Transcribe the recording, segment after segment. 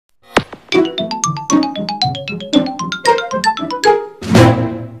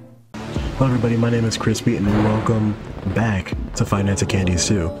Hello everybody, my name is Crispy and welcome back to Five Nights at Candy's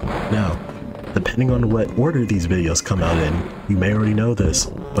 2. Now, depending on what order these videos come out in, you may already know this,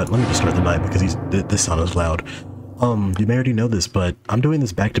 but let me just start the night because this sound is loud. You may already know this, but I'm doing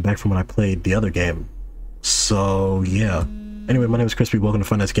this back to back from when I played the other game. So, yeah. Anyway, my name is Crispy, welcome to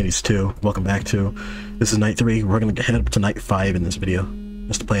Five Nights at Candy's 2. Welcome back to, this is night 3, we're gonna head up to night 5 in this video.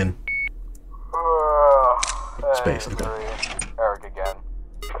 Just playing space, okay. Eric again.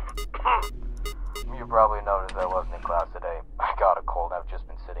 You probably noticed I wasn't in class today. I got a cold and I've just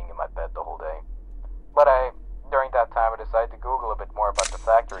been sitting in my bed the whole day. But during that time, I decided to Google a bit more about the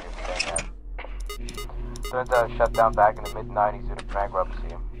factory of staying at. Turns out it shut down back in the mid-90s due to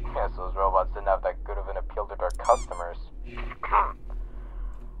bankruptcy. Yes, those robots didn't have that good of an appeal to their customers.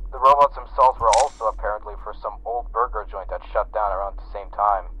 The robots themselves were also apparently for some old burger joint that shut down around the same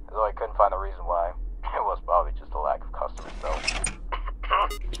time, though I couldn't find the reason why. It was probably just a lack of customers, though.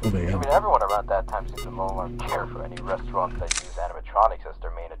 I mean, everyone around that time seemed to no longer care for any restaurants that use animatronics as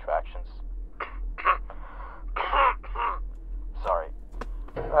their main attractions. Sorry.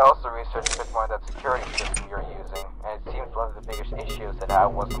 I also researched a bit more on that security system you're using, and it seems one of the biggest issues it had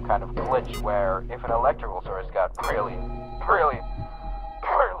was some kind of glitch where if an electrical source got really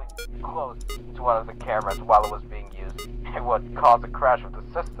close to one of the cameras while it was being used, it would cause a crash of the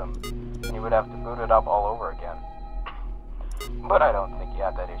system, and you would have to boot it up all over again. But I don't think you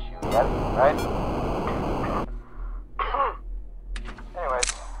had that issue yet, right?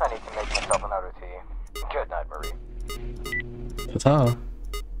 Anyways, I need to make myself another tea. Good night, Marie. Ta-ta.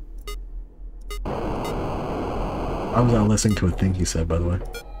 I was not listening to a thing he said, by the way.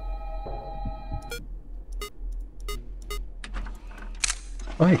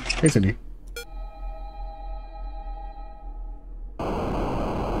 Oh, hey Cindy.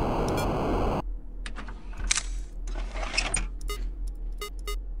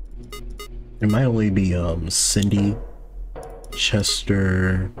 It might only be Cindy,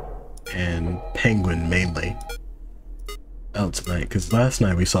 Chester, and Penguin mainly out tonight, because last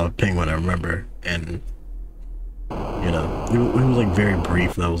night we saw Penguin, I remember, and you know, it was like very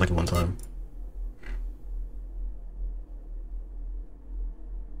brief. That was like one time.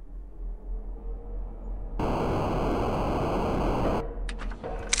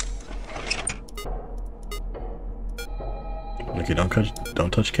 Okay,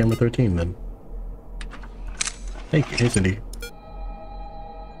 don't touch camera 13 then. Hey Cindy.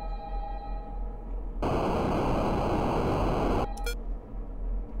 I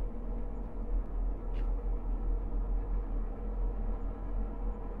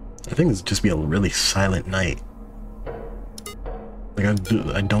think it's just be a really silent night. Like I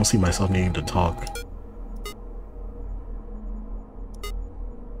don't see myself needing to talk.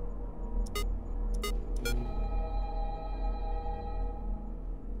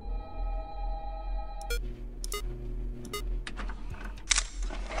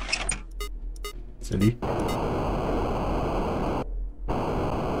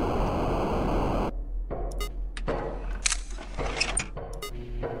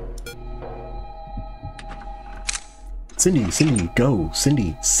 Cindy? Cindy, go!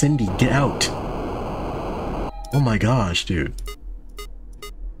 Cindy, get out! Oh my gosh, dude.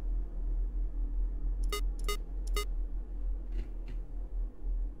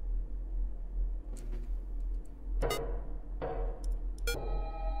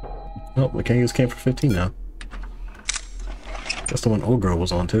 Oh, we can't use cam for 15 now. That's the one old girl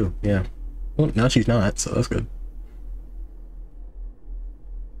was on too, yeah. Well, now she's not, so that's good.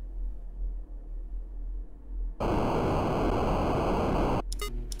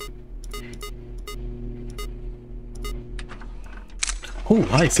 Oh,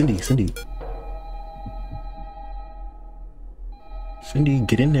 hi, Cindy. Cindy,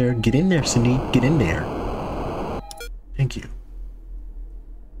 get in there, Cindy, get in there. Thank you.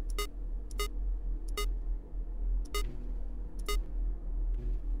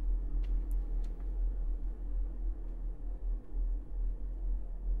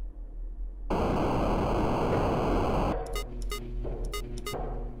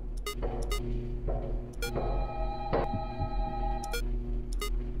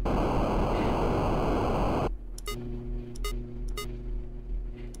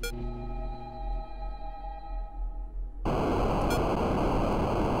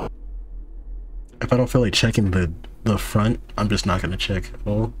 If I don't feel like checking the front, I'm just not gonna check.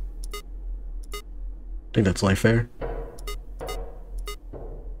 Oh, I think that's life fair.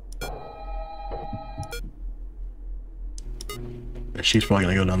 She's probably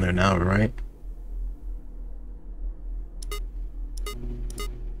gonna go down there now, right?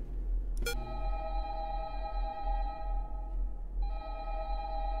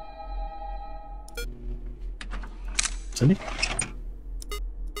 Cindy?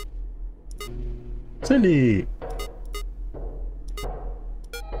 Cindy!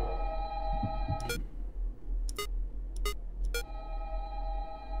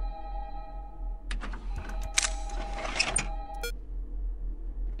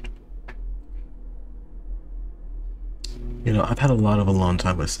 You know, I've had a lot of alone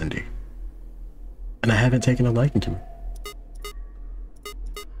time with Cindy. And I haven't taken a liking to her.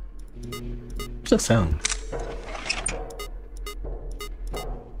 What's that sound?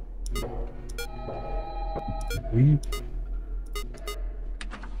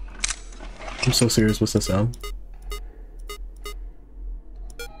 I'm so serious, what's that sound?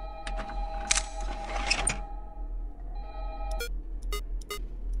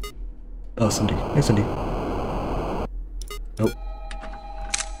 Oh, Cindy. Hey, Cindy. Nope.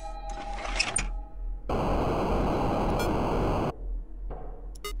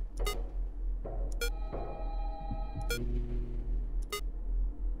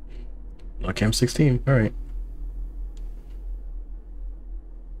 No, Cam 16. Alright.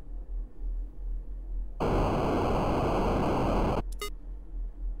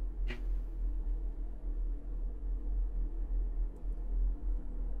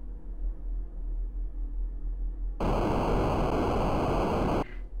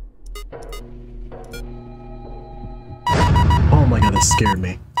 Oh my god, that scared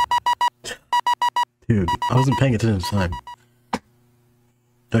me. Dude, I wasn't paying attention at the time.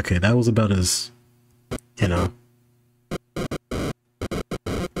 Okay, that was about as, you know, that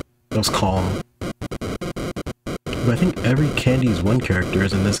was calm. But I think every Candy's one character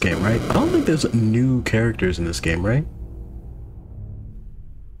is in this game, right? I don't think there's new characters in this game, right?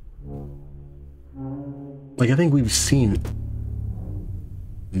 Like, I think we've seen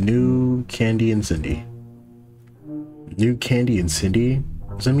new Candy and Cindy. New Candy and Cindy?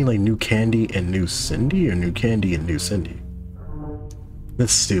 Does that mean like new Candy and new Cindy, or new Candy and new Cindy?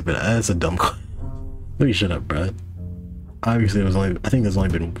 That's stupid. That's a dumb question. Let me shut up, bruh. Obviously, I think there's only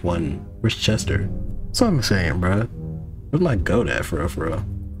been one. Where's Chester? That's what I'm saying, bruh. Where's my goat at, for real, for real?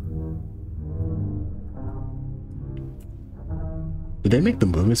 Did they make the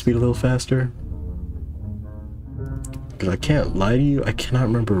movement speed a little faster? Because I can't lie to you, I cannot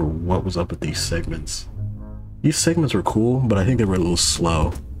remember what was up with these segments. These segments were cool, but I think they were a little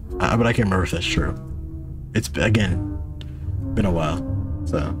slow. But I can't remember if that's true. It's, again, been a while,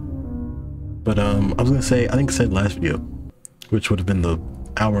 so. But, I was gonna say, I think I said last video, which would have been the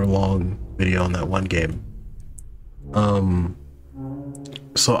hour-long video on that one game.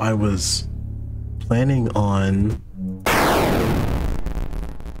 So I was planning on...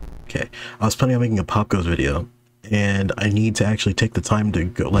 Okay, I was planning on making a POPGOES video, and I need to actually take the time to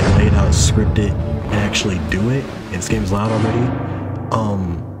go, like, lay it out, script it, and actually do it. And this game's loud already.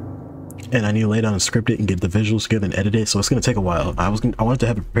 And I need to lay it down and script it and get the visuals together and edit it, so it's gonna take a while. I wanted to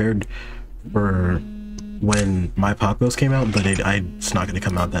have it prepared for when my POPGOES came out, but it's not gonna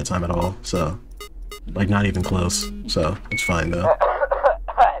come out that time at all. So, like, not even close. So it's fine though.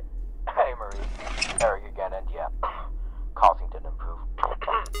 Hey Marie, Eric again, and yeah, coughing didn't improve.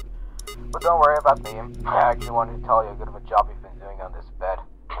 But don't worry about me. I actually wanted to tell you how good of a job you've been doing on this bet.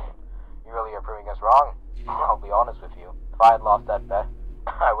 You really are proving us wrong. I'll be honest with you. If I had lost that bet,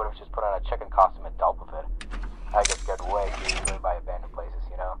 I would have just put on a chicken costume and dealt with it. I get scared way too easily by abandoned places,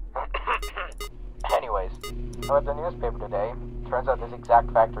 you know? Anyways, I read the newspaper today. Turns out this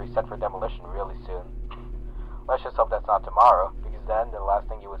exact factory is set for demolition really soon. Let's just hope that's not tomorrow, because then the last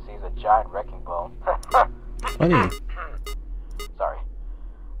thing you would see is a giant wrecking ball. Funny. Sorry.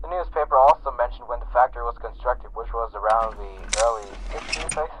 The newspaper also mentioned when the factory was constructed, which was around the early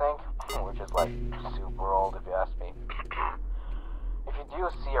 60s, I think, which is like super old if you ask me. If you do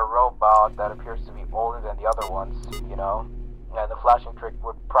see a robot that appears to be older than the other ones, you know, and the flashing trick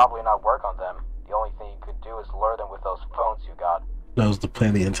would probably not work on them. The only thing you could do is lure them with those phones you got. That was the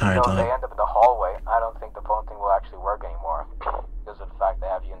plan the entire So time. if they end up in the hallway, I don't think the phone thing will actually work anymore, because of the fact they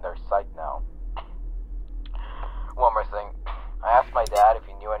have you in their sight now. One more thing. I asked my dad if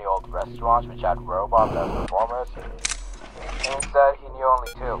he knew any old restaurants which had robots as performers, and he said he knew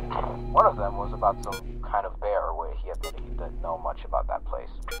only two. One of them was about some kind of bear, where he admitted he didn't know much about that place.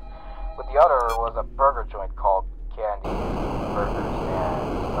 But the other was a burger joint called Candy Burgers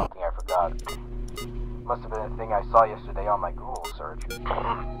and something I forgot. Must have been a thing I saw yesterday on my Google search.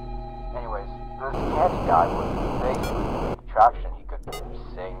 Anyways, this Candy guy was basically the main attraction. He could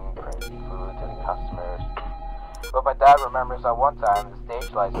sing, bring food to the customers. But my dad remembers that one time the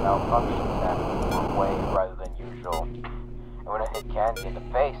stage lights malfunctioned and were way brighter than usual. And when it hit Candy in the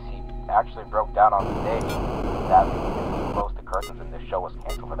face, he actually broke down on the stage. Sadly, he closed the curtains and the show was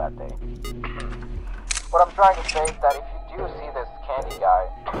canceled for that day. What I'm trying to say is that if you do see this candy guy,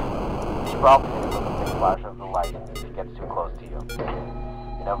 you should probably hit him with a big flash of the light if he gets too close to you.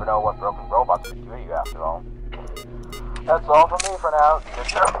 You never know what broken robots could do to you after all. That's all for me for now.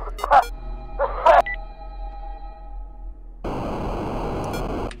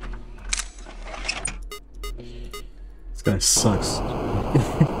 This guy sucks.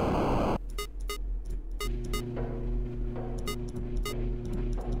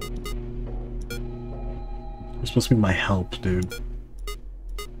 You're supposed to be my help, dude.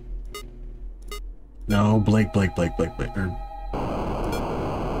 No, Blake. Or...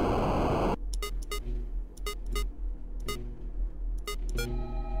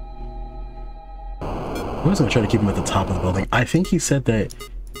 I was gonna try to keep him at the top of the building. I think he said that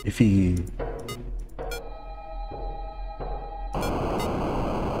if he...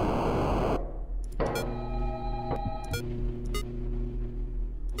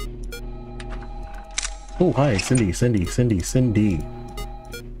 Oh, hi, Cindy. Cindy,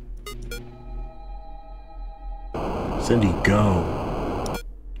 go.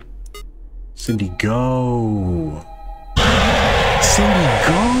 Cindy, go.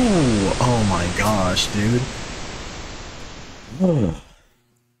 Oh my gosh, dude. Oh.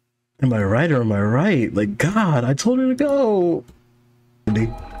 Am I right or am I right? Like, God, I told her to go. Cindy.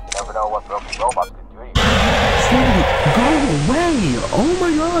 You never know what broken robots could do to you. Cindy, go away. Oh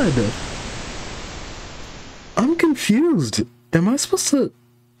my God. I'm confused. Am I supposed to...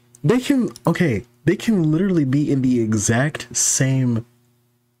 They can literally be in the exact same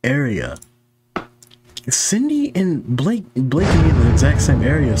area. Cindy and Blake can be in the exact same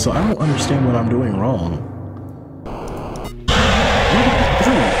area, so I don't understand what I'm doing wrong.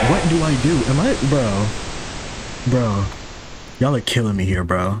 What do I do? Am I... Bro. Y'all are killing me here,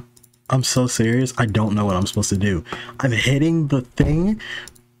 bro. I'm so serious. I don't know what I'm supposed to do. I'm hitting the thing.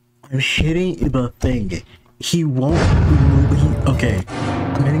 He won't move. Okay.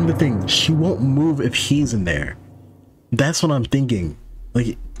 I'm hitting the thing. She won't move if he's in there. That's what I'm thinking.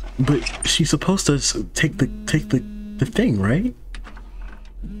 Like, but she's supposed to take the thing, right?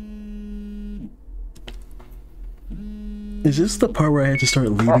 Is this the part where I have to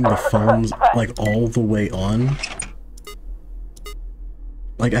start leaving the phones like all the way on?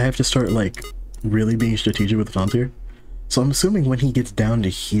 Like I have to start like really being strategic with the phones here? So I'm assuming when he gets down to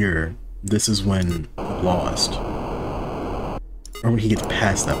here, this is when I'm lost. Or when he gets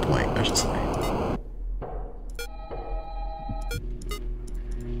past that point, I should say.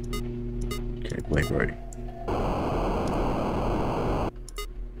 Okay, Blake, ready.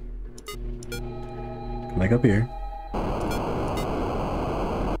 Come back up here.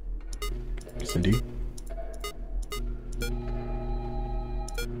 Cindy.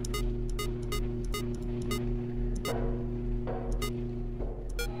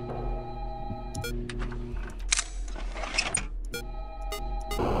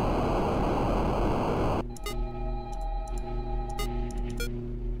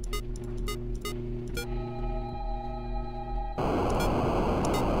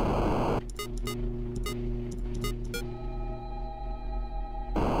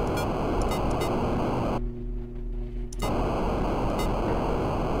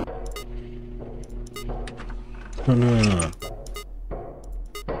 Oh, no.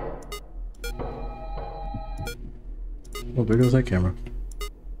 Oh, there goes that camera.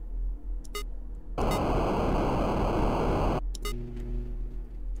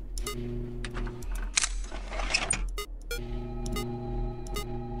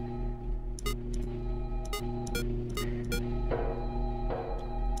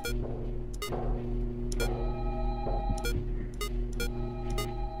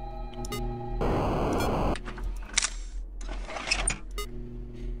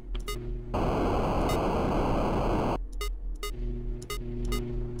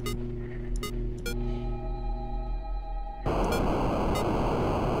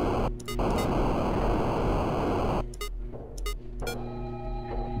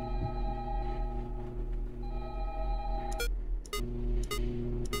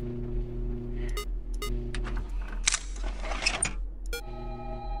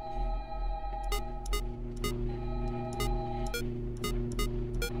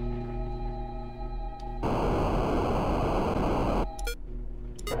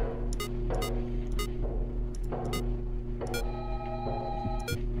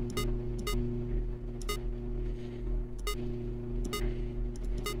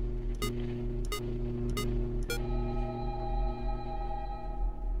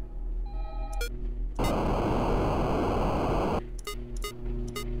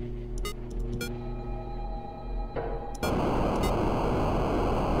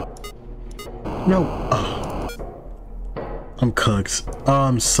 No. Oh. I'm cooked. Oh,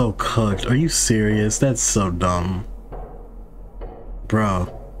 I'm so cooked. Are you serious? That's so dumb.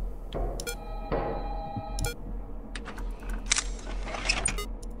 Bro.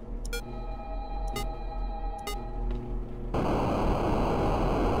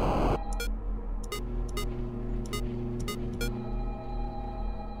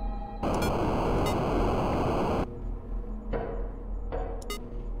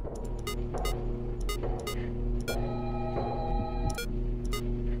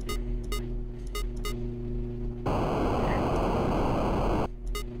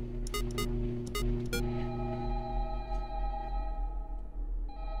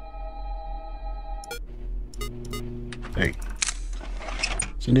 Hey.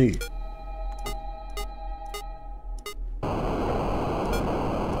 Cindy.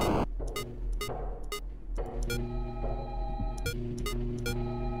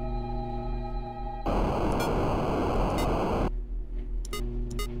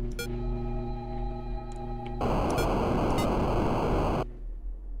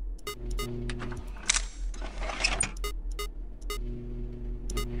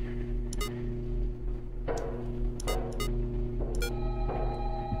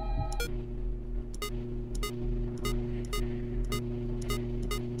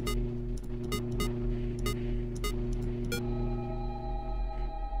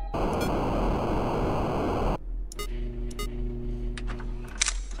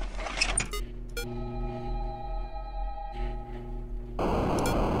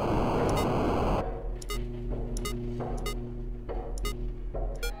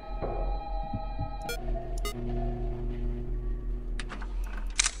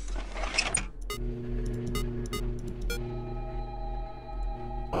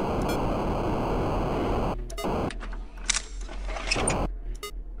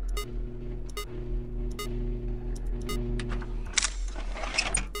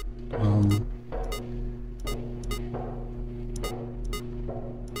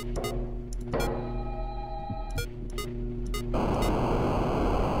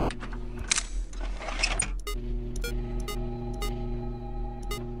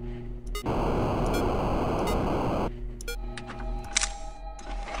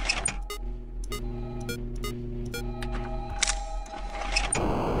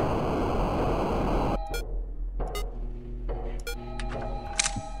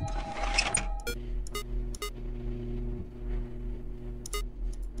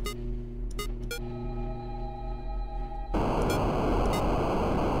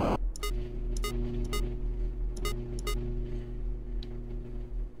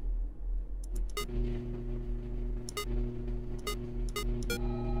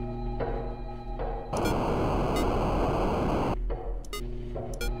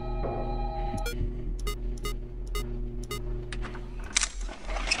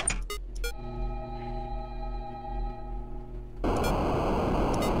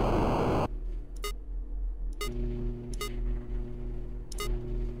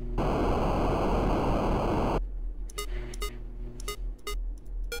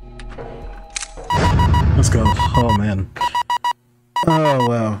 Let's go. Oh man. Oh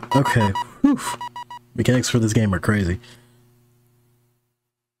wow. Okay. Whew. Mechanics for this game are crazy.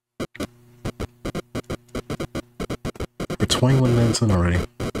 We're 21 minutes in already.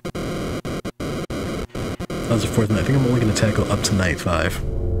 That was the fourth night. I think I'm only going to tackle up to night 5.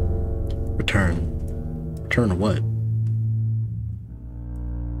 Return. Return what?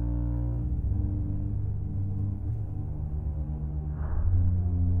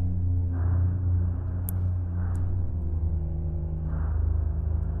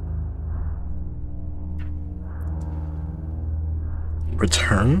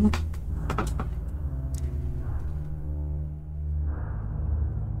 Return?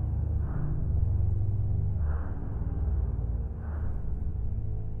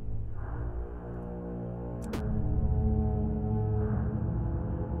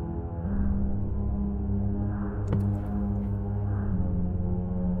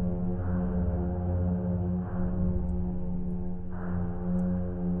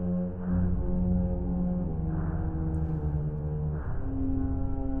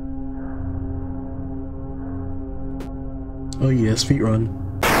 Oh yeah, speedrun.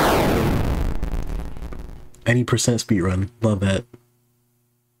 Any percent speedrun. Love that.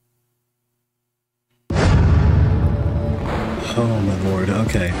 Oh my lord,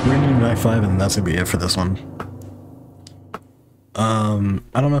 okay. We're gonna do night 5 and that's gonna be it for this one.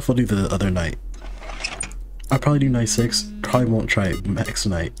 I don't know if I'll do the other night. I'll probably do night 6. Probably won't try max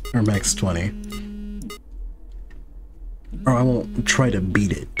night, or max 20. Or I won't try to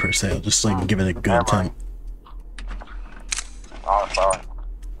beat it, per se. I'll just, like, give it a good time. Oh, sorry.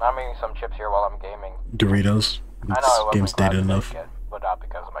 I'm eating some chips here while I'm gaming. Doritos. I know I Game's dated enough. Yet, but not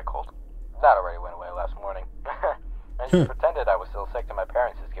because of my cold. That already went away last morning. I just pretended I was still sick to my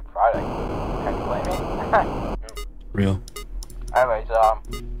parents to skip Friday. Can you blame me? Real. Anyways,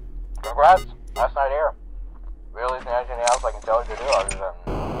 congrats. Last night here. Really isn't anything else I can tell you to do other than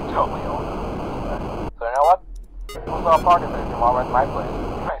you totally own it. So you know what? We'll throw a party for you tomorrow at my place.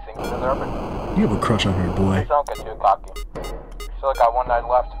 I think you deserve it. You have a crush on her, boy. Please don't get too cocky. You still got one night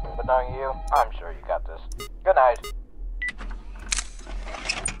left, but knowing you, I'm sure you got this. Good night.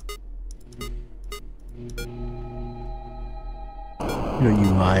 You know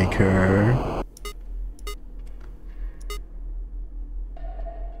you like her.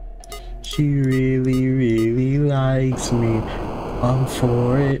 She really, really likes me. I'm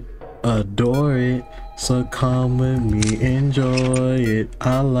for it, adore it. So come with me, enjoy it.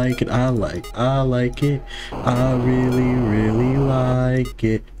 I like it, I like it. I really, really like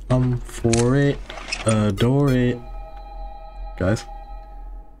it. I'm for it, adore it. Guys.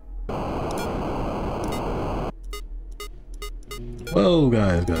 Whoa,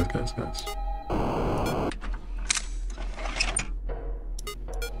 guys. Good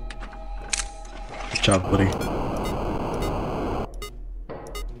job, buddy.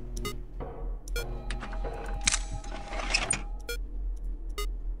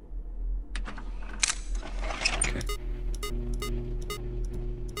 Okay.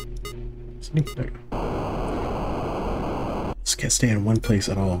 Sneak there. Just can't stay in one place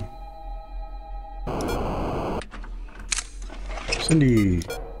at all. Cindy.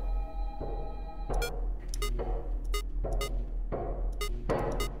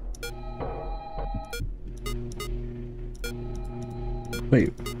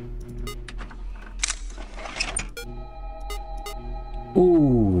 Wait.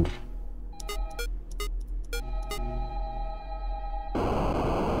 Ooh.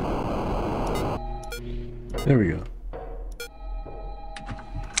 There we go.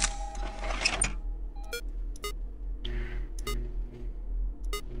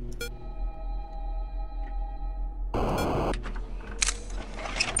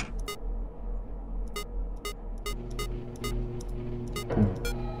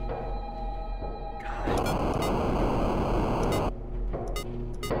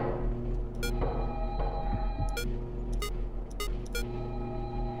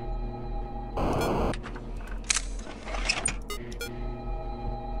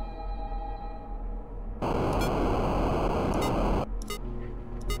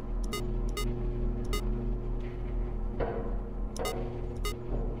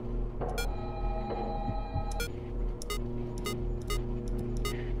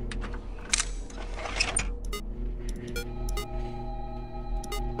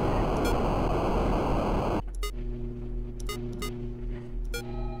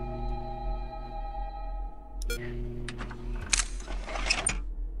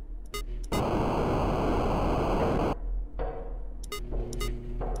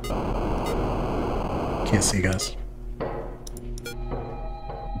 Can't see, guys.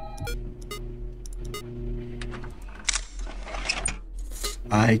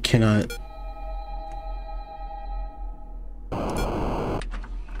 I cannot.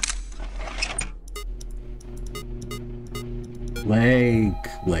 Blake.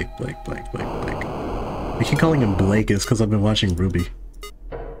 I keep calling him Blake is because I've been watching Ruby.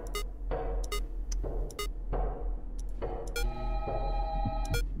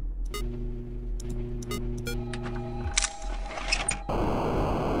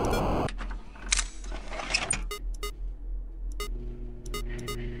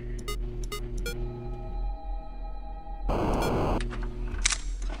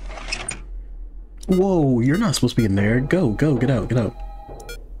 Whoa, you're not supposed to be in there. Go, get out.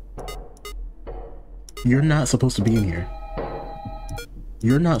 You're not supposed to be in here.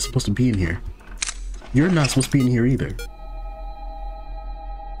 You're not supposed to be in here. You're not supposed to be in here either.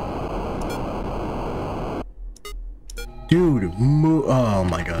 Dude, move. Oh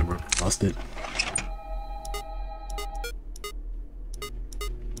my god, we lost it.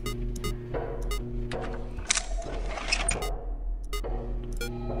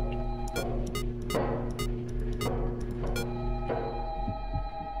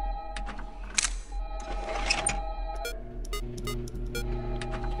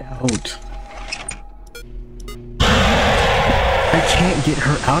 Out. I can't get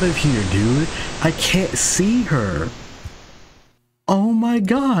her out of here, dude. I can't see her. Oh my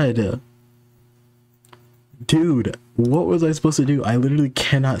god. Dude, what was I supposed to do? I literally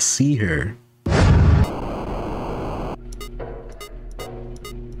cannot see her.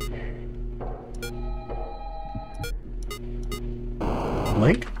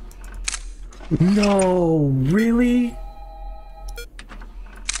 Blank? No, really?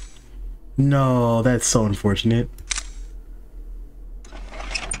 No, that's so unfortunate.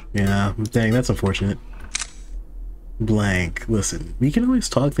 Yeah, dang, that's unfortunate. Blank. Listen, we can always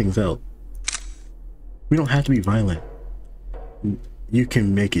talk things out. We don't have to be violent. You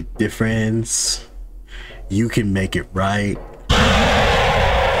can make it different. You can make it right. You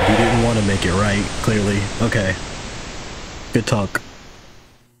didn't want to make it right, clearly. Okay. Good talk.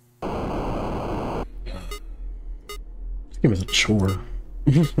 This game is a chore.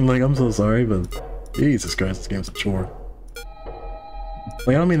 Like, I'm so sorry, but Jesus Christ, this game's a chore. Like,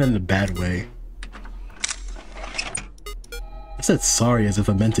 I don't mean that in a bad way. I said sorry as if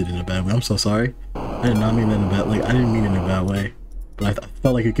I meant it in a bad way. I'm so sorry. I did not mean that in a bad, like, I didn't mean it in a bad way. But I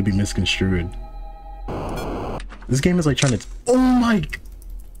felt like it could be misconstrued. This game is like trying to, oh my.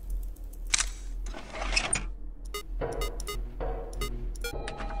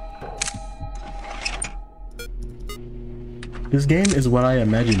 This game is what I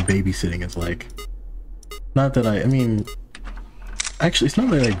imagine babysitting is like. Not that I mean, actually, it's not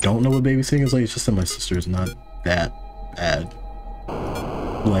that I don't know what babysitting is like, it's just that my sister is not that bad.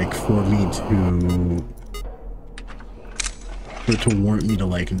 Like, for me to warrant me to,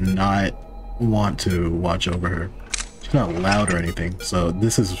 like, not want to watch over her. She's not loud or anything, so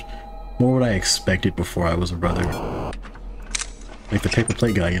this is more what I expected before I was a brother. Like the paper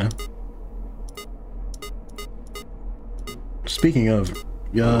plate guy, you know? Speaking of,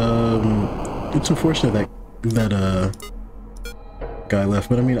 it's unfortunate that guy left,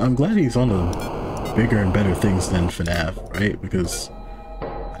 but I mean, I'm glad he's on to bigger and better things than FNAF, right? Because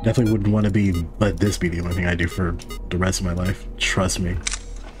I definitely wouldn't want to let this be the only thing I do for the rest of my life. Trust me.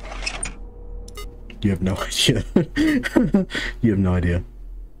 You have no idea. You have no idea.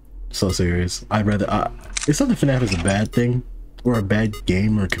 So serious. I'd rather, it's not that FNAF is a bad thing, or a bad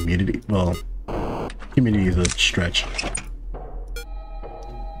game, or community. Well, community is a stretch.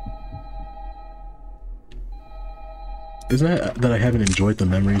 Isn't that I haven't enjoyed the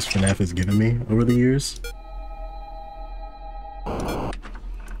memories FNAF has given me over the years?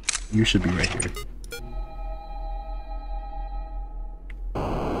 You should be right here.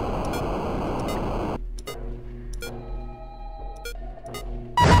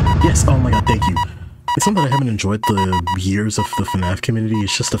 Yes, oh my god, thank you. It's not that I haven't enjoyed the years of the FNAF community,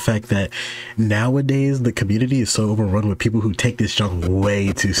 it's just the fact that nowadays the community is so overrun with people who take this junk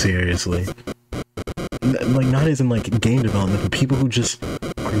way too seriously. Like, not as in like game development, but people who just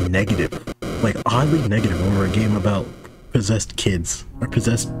are negative. Like, oddly negative over a game about possessed kids or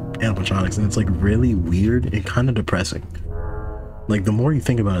possessed animatronics, and it's like really weird and kind of depressing. Like, the more you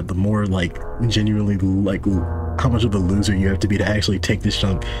think about it, the more like genuinely like how much of a loser you have to be to actually take this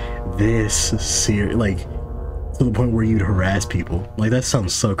junk this serious, like to the point where you'd harass people. Like, that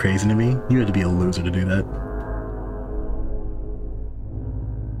sounds so crazy to me. You had to be a loser to do that.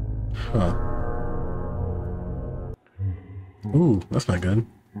 Huh. Ooh, that's not good.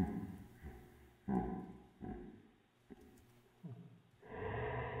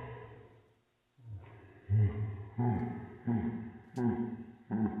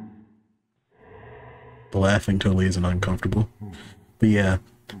 The laughing totally isn't uncomfortable. But yeah,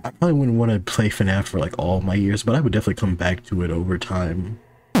 I probably wouldn't want to play FNAF for like all my years, but I would definitely come back to it over time.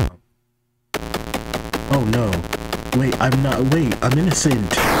 Oh no. Wait, I'm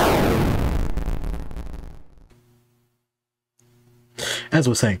innocent. As I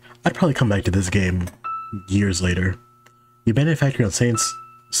was saying, I'd probably come back to this game years later. The abandoned factory on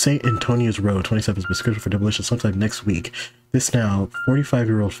St. Antonia's Road, 27 has been scheduled for demolition sometime next week. This now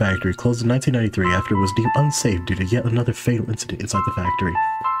 45-year-old factory closed in 1993 after it was deemed unsafe due to yet another fatal incident inside the factory.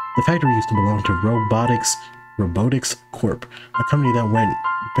 The factory used to belong to Robotics Corp., a company that went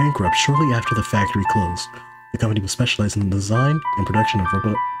bankrupt shortly after the factory closed. The company was specialized in the design and production of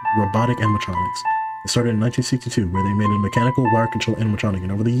robotic animatronics. It started in 1962, where they made a mechanical wire control animatronic,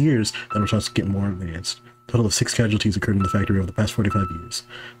 and over the years, the animatronics get more advanced. A total of 6 casualties occurred in the factory over the past 45 years.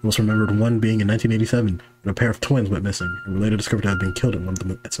 The most remembered one being in 1987, when a pair of twins went missing, and were later discovered to have been killed at one of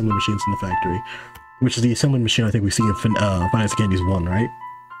the assembly machines in the factory. Which is the assembly machine I think we see in Finance Candies 1, right?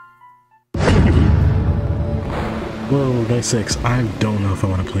 Whoa, Night 6. I don't know if I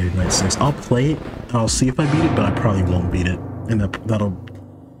want to play Night 6. I'll play it, and I'll see if I beat it, but I probably won't beat it. And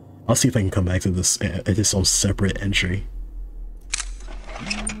I'll see if I can come back to this at its own separate entry.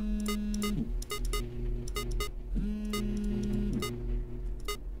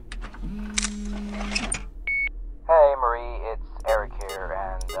 Hey Marie, it's Eric here,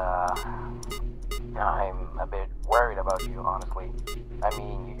 and I'm a bit worried about you, honestly. I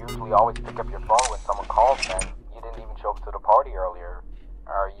mean, you usually always pick up your phone when someone calls, and you didn't even show up to the party earlier.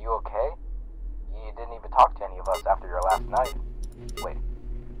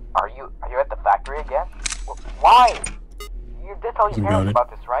 Are you at the factory again? Why? You did tell your parents about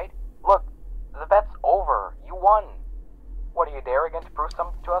this, right? Look, the bet's over. You won. What, are you there again to prove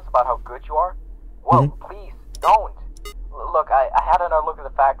something to us about how good you are? Well, please, don't. Look, I had another look at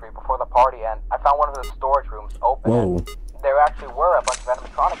the factory before the party, and I found one of the storage rooms open. Whoa. There actually were a bunch of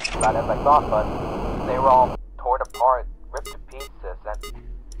animatronics inside, as I thought, but they were all torn apart, ripped to pieces, and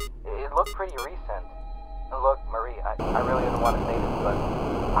it looked pretty recent. And look, Marie, I really didn't want to say this, but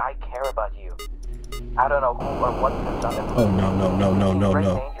I care about you. I don't know who or what has done this. Oh, no.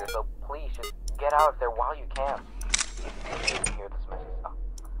 Danger, so please, just get out of there while you can. If you can hear this message.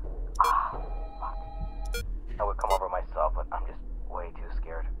 Fuck. I would come over myself, but I'm just way too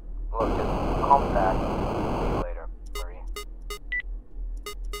scared. Look, just calm back. See you later, Marie.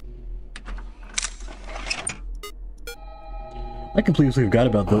 I completely forgot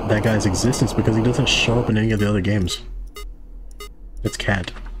about that guy's existence because he doesn't show up in any of the other games. It's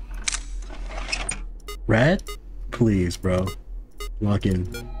Cat. Rat? Please, bro. Lock in.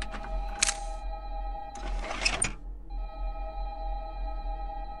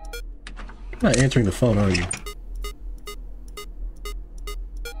 You're not answering the phone, are you?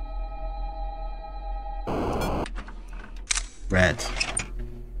 Rat.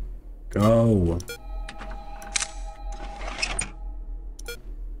 Go.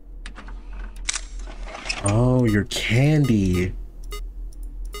 Oh, you're Candy.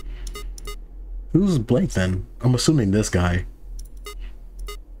 Who's Blake then? I'm assuming this guy.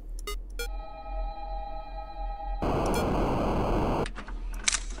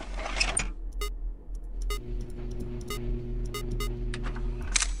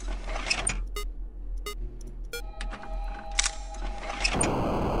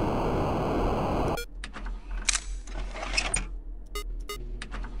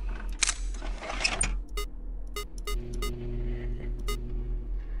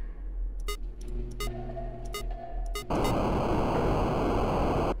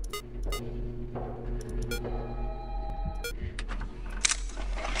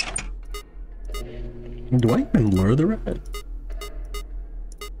 Do I even lure the rat?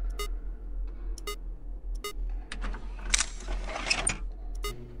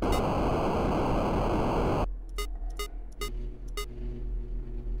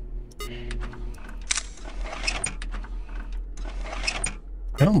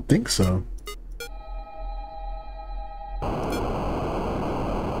 I don't think so.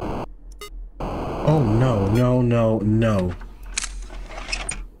 Oh no.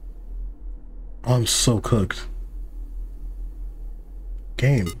 I'm so cooked.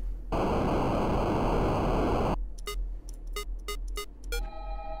 Game. I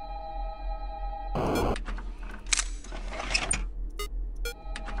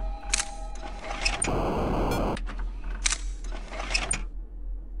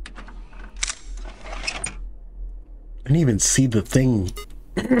didn't even see the thing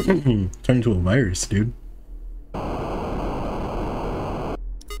turn into a virus, dude.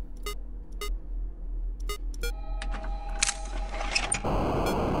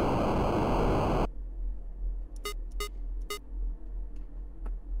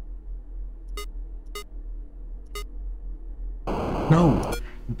 No.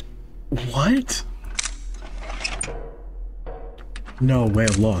 What? No way,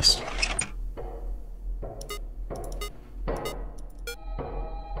 I'm lost.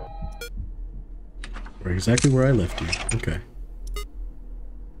 We're exactly where I left you. Okay.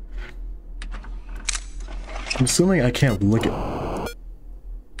 I'm assuming I can't look at...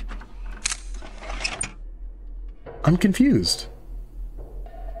 I'm confused.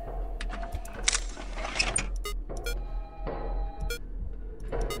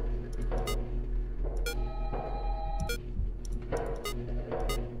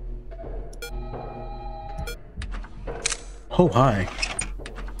 Oh, hi.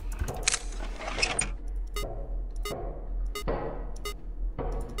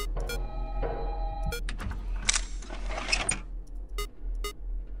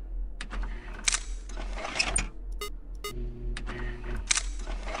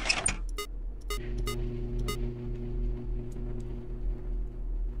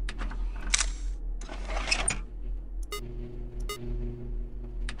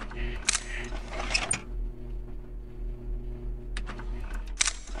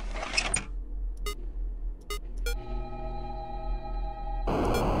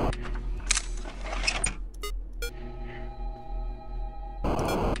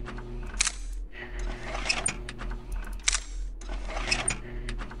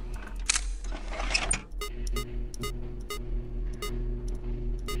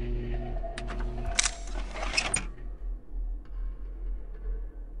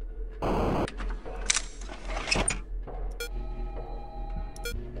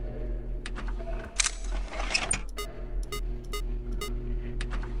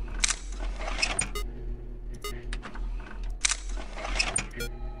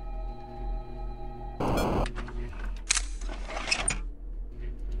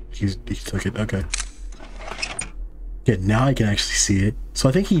 He took it, okay. Yeah, now I can actually see it. So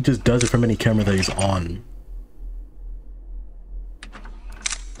I think he just does it from any camera that he's on.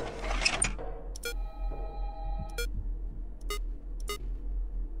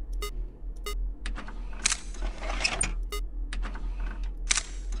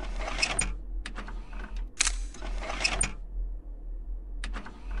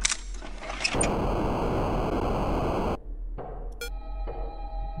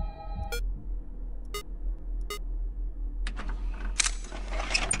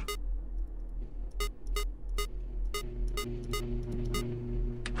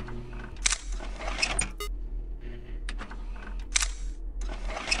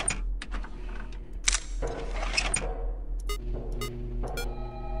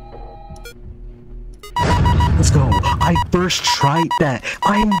 Let's go. I first tried that.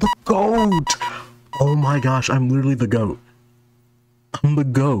 I'm the GOAT. Oh my gosh, I'm literally the GOAT. I'm the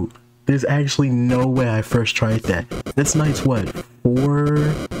GOAT. There's actually no way I first tried that. This night's what?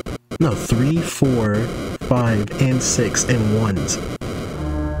 3, 4, 5, and 6 and 1s.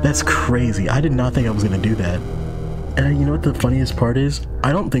 That's crazy. I did not think I was gonna do that. And you know what the funniest part is?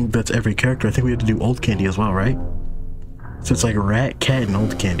 I don't think that's every character. I think we have to do old candy as well, right? So it's like rat, cat, and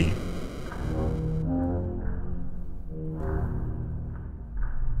old candy.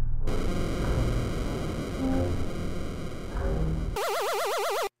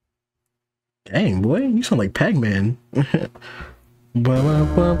 Dang, boy, you sound like Pac-Man.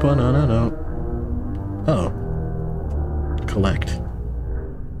 Oh. Collect.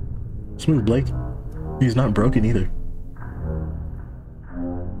 Smooth, Blake. He's not broken either.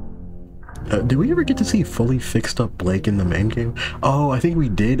 Did we ever get to see fully fixed up Blake in the main game? Oh, I think we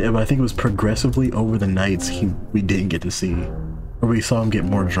did, but I think it was progressively over the nights we didn't get to see. Or we saw him get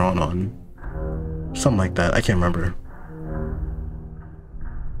more drawn on. Something like that, I can't remember.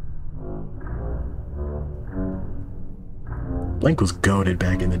 Blake was goated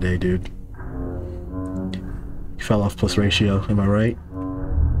back in the day, dude. He fell off plus ratio, am I right?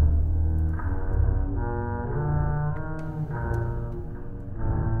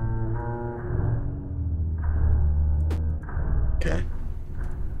 Okay.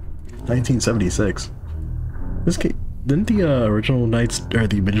 1976. This game, didn't the original Nights, or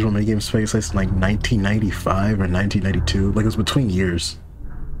the original minigame space in like 1995 or 1992? Like it was between years.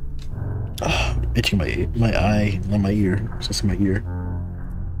 Oh, itching my eye, not my ear. It's just my ear.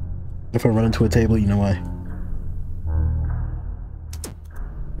 If I run into a table, you know why.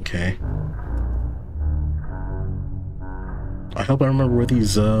 Okay. I hope I remember where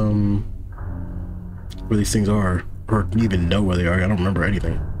these things are, or even know where they are. I don't remember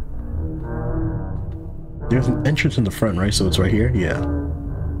anything. There's an entrance in the front, right? So it's right here? Yeah.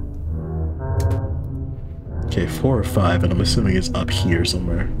 Okay, 4 or 5, and I'm assuming it's up here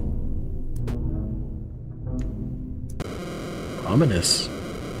somewhere. Ominous.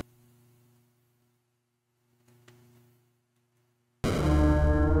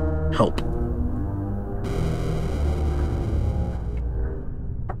 Help.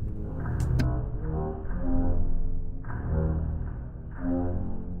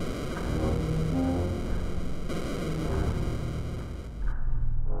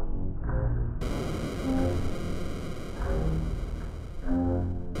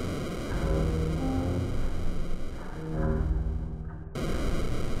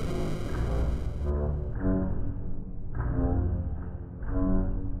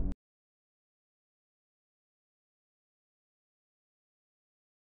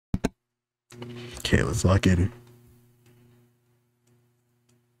 Okay, let's lock in.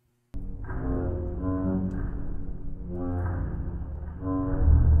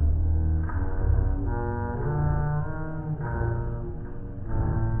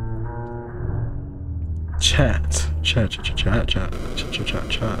 Chat.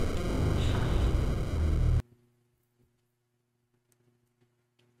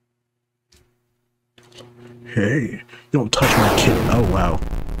 Hey, don't touch my kitten. Oh wow.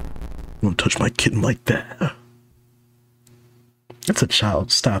 Don't touch my kitten like that. That's a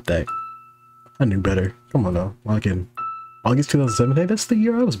child. Stop that. I knew better. Come on now. Log in. August 2007. Hey, that's the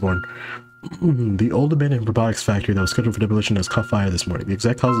year I was born. The old abandoned robotics factory that was scheduled for demolition has caught fire this morning. The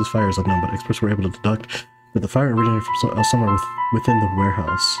exact cause of this fire is unknown, but experts were able to deduct that the fire originated from somewhere within the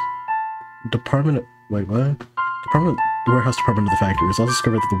warehouse. Department... Wait, what? Department the warehouse department of the factory. It was also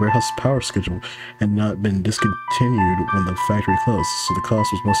discovered that the warehouse power schedule had not been discontinued when the factory closed, so the cause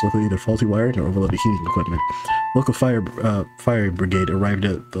was most likely either faulty wiring or overloaded heating equipment. Local fire brigade arrived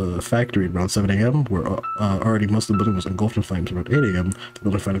at the factory around 7 a.m., where already most of the building was engulfed in flames. Around 8 a.m., the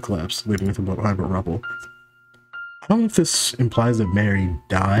building finally collapsed, leaving nothing behind but rubble. I don't know if this implies that Mary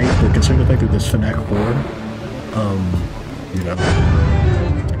died, but considering the fact that this FNAF 4, you know.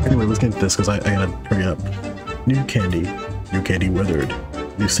 Anyway, let's get into this because I gotta hurry up. New Candy withered.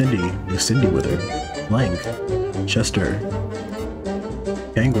 New Cindy withered. Blank, Chester,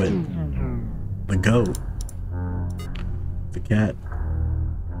 Penguin, the goat, the cat.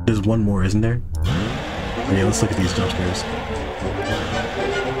 There's one more, isn't there? Oh yeah, let's look at these jump scares.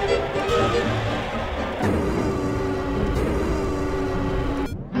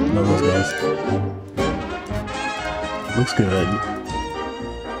 No, those guys. Looks good.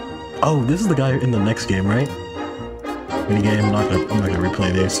 Oh, this is the guy in the next game, right? Minigame. I'm not gonna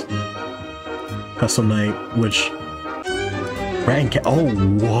replay these. Custom night, which Rat and Cat. Oh,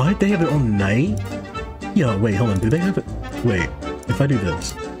 what? They have their own night? Yo, wait, hold on. Do they have it? Wait, if I do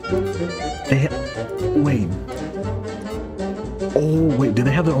this, they wait. Oh, wait. Do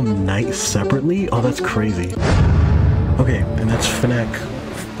they have their own night separately? Oh, that's crazy. Okay, and that's FNAF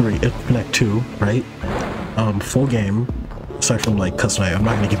 3, FNAF 2, right? Full game. Aside from like custom night, I'm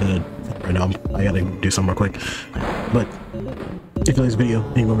not gonna give it a right now. I gotta do something real quick. But if you like this video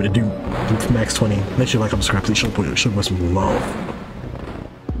and you want me to do max 20, make sure you like and subscribe. Please show us some love.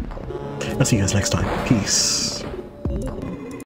 I'll see you guys next time. Peace.